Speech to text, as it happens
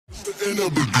Hello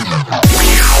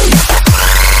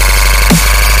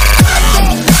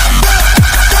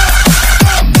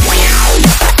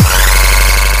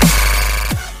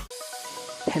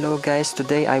guys,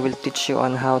 today I will teach you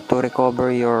on how to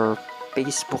recover your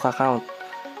Facebook account.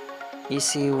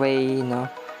 Easy way,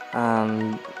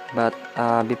 but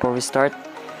before we start,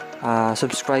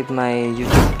 subscribe my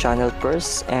YouTube channel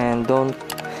first, and don't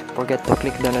forget to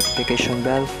click the notification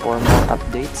bell for more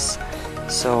updates.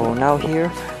 So now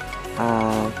here,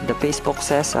 the Facebook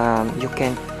says you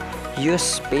can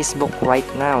use Facebook right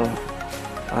now,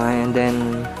 and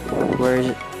then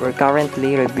we're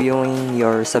currently reviewing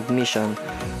your submission.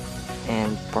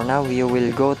 And for now, you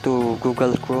will go to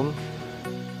Google Chrome,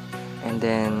 and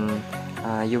then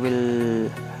you will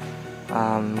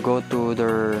go to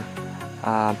their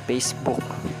Facebook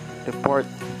report.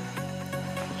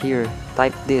 Here,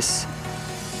 type this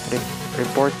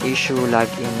report issue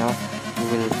login. You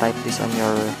will type this on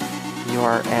your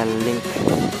URL link.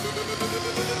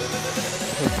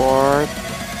 Report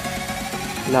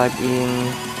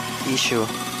login issue,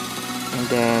 and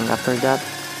then after that,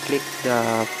 click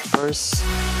the first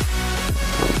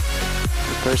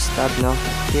tab.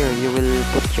 Here you will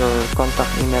put your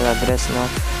contact email address.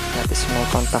 That is my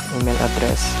contact email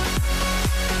address.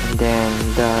 And then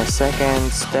the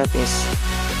second step is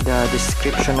the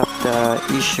description of the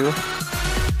issue.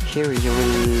 Here you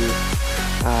will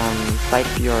type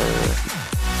your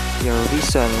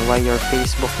reason why your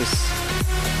Facebook is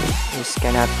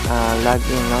cannot log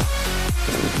in.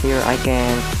 Here I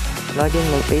can log in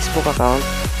my Facebook account.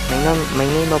 My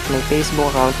name of my Facebook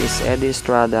account is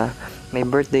Estrada. My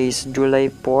birthday is July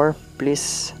 4.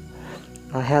 Please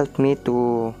help me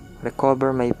to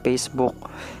recover my Facebook,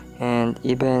 and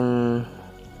even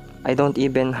I don't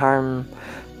even harm.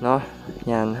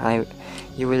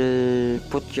 You will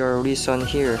put your reason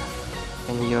here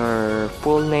and your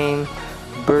full name,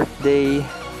 birthday,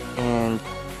 and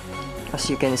as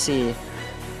you can see,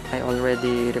 I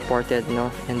already reported.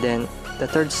 And then the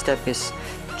third step is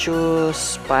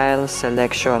choose file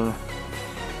selection.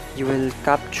 You will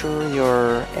capture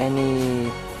your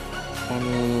anything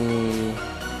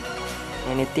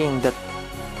that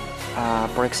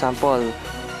for example,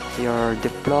 your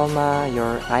diploma,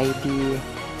 your ID.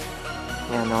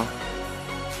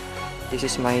 This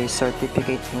is my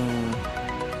certificate in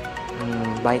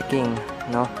biking.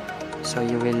 So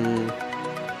you will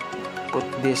put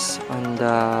this on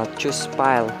the choose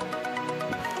file.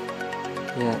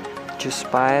 Choose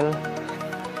file,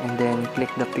 and then click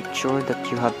the picture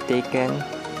that you have taken,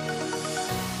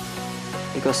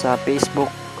 because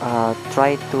Facebook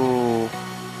try to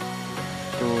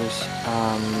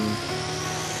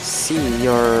see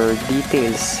your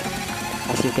details.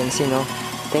 As you can see,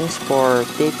 thanks for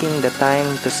taking the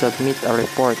time to submit a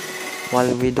report.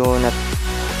 While we do not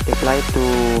reply to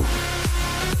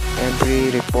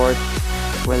every report,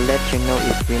 we'll let you know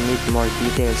if we need more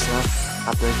details.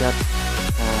 After that,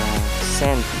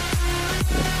 send,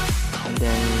 and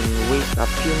then wait a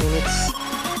few minutes,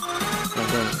 and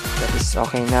then that is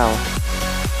okay now.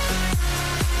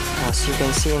 As you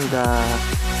can see in the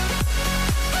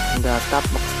top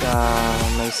of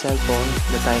my cell phone,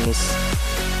 the time is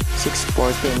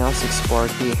 6:40.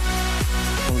 6:40,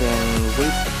 and then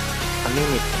wait a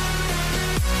minute.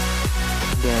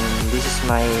 Then this is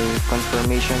my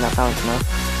confirmation account.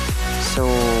 So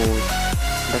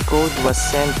the code was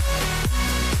sent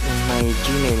in my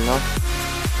Gmail,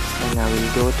 and I will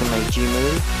go to my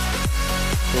Gmail.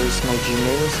 Here is my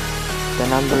Gmail. The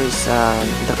number is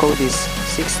the code is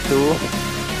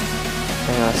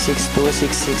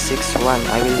 626661.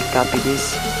 I will copy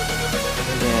this,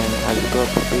 and then I will go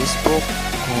to Facebook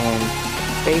and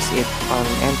paste it on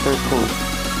enter code,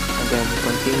 and then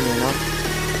continue.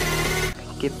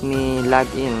 Keep me log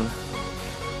in,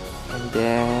 and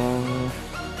then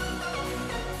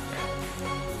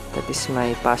that is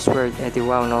my password.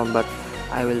 Wow, but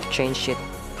I will change it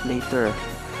later.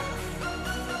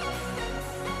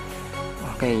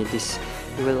 Okay, this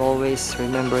you will always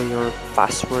remember your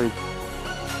password,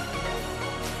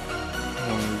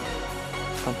 and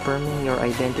confirming your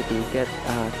identity.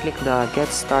 Click the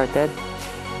get started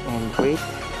and wait.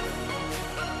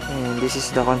 And this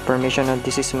is the confirmation of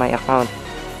this is my account.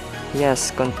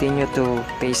 Yes, continue to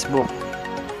Facebook,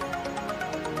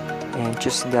 and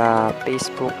choose the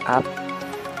Facebook app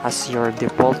as your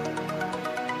default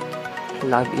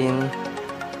login,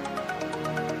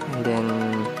 and then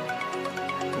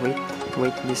wait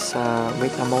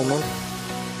a moment.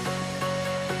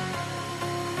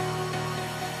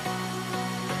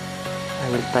 I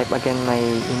will type again my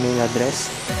email address.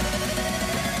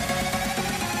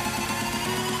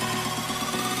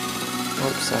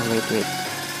 So wait,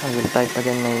 I will type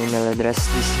again my email address.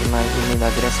 This is my email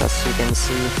address as you can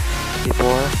see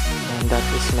before, and that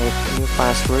is my new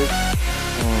password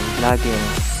and login.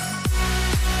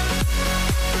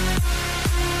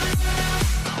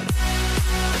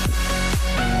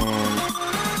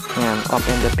 And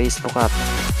open the Facebook app.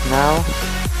 Now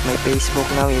my Facebook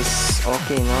now is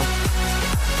okay, no,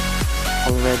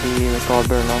 already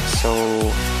recover, no.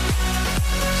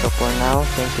 So for now,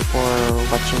 thank you for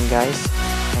watching, guys,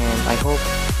 and I hope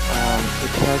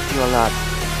it helped you a lot.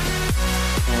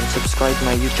 And subscribe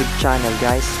my YouTube channel,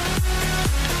 guys.